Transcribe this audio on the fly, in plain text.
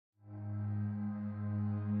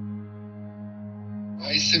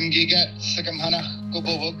Oisimgigat Sikamhanach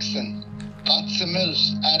Gobovuksan.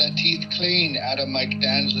 Ts'imlx Ada Teettlien Ada Mike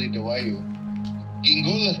Dangeli Dewayu.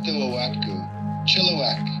 Gingulath Dewawatku.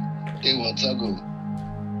 Chilawak Dewatzagu.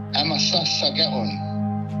 Amasas Sagaon.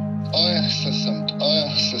 Oyasasam.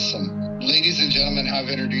 Ladies and gentlemen, I've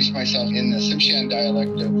introduced myself in the Tsimshian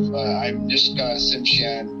dialect of I'm Nisga'a,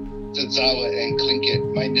 Tsimshian, Ts'imlx, and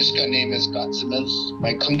Tlingit. My Nisga'a name is Ts'imlx.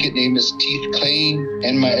 My Tlingit name is Teettlien,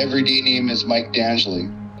 and my everyday name is Mike Dangeli.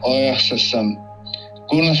 Oyasasam.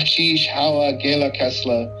 Gunaf Chish Hawa Gela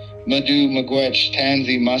Kesla Madu Magwech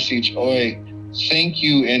Tanzi Masich Oi. Thank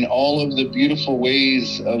you in all of the beautiful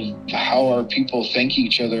ways of how our people thank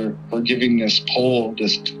each other for giving this pole,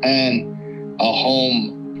 this pan, a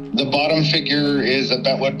home. The bottom figure is a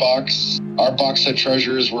Betwood box, our box of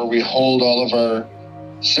treasures where we hold all of our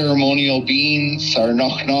ceremonial beans, our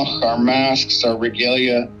noch, our masks, our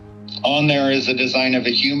regalia. On there is a design of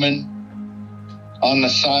a human. On the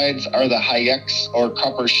sides are the hayeks, or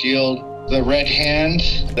copper shield. The red hand,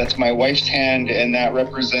 that's my wife's hand, and that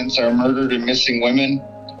represents our murdered and missing women.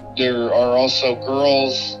 There are also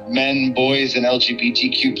girls, men, boys, and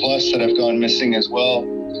LGBTQ+ that have gone missing as well,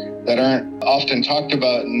 that aren't often talked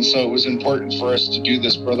about, and so it was important for us to do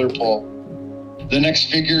this brother pole. The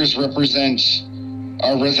next figures represent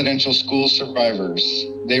our residential school survivors.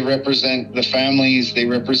 They represent the families, they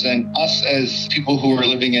represent us as people who are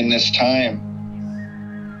living in this time.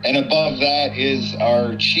 And above that is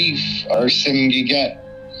our chief, our Simgiget,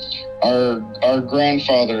 our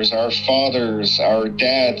grandfathers, our fathers, our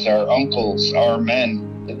dads, our uncles, our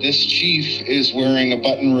men. This chief is wearing a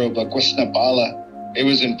button robe, a Gwisnapala. It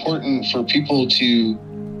was important for people to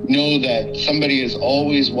know that somebody is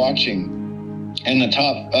always watching. And the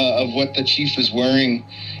top of what the chief is wearing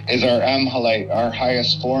is our Amhalite, our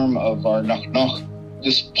highest form of our Noch.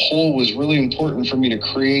 This pole was really important for me to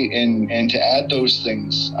create and to add those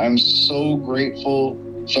things. I'm so grateful.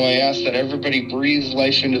 So I ask that everybody breathes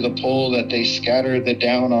life into the pole, that they scatter the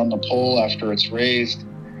down on the pole after it's raised.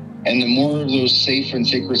 And the more of those safe and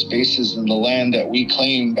sacred spaces in the land that we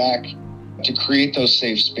claim back to create those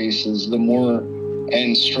safe spaces, the more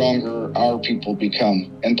and stronger our people become.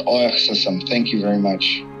 And thank you very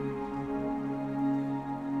much.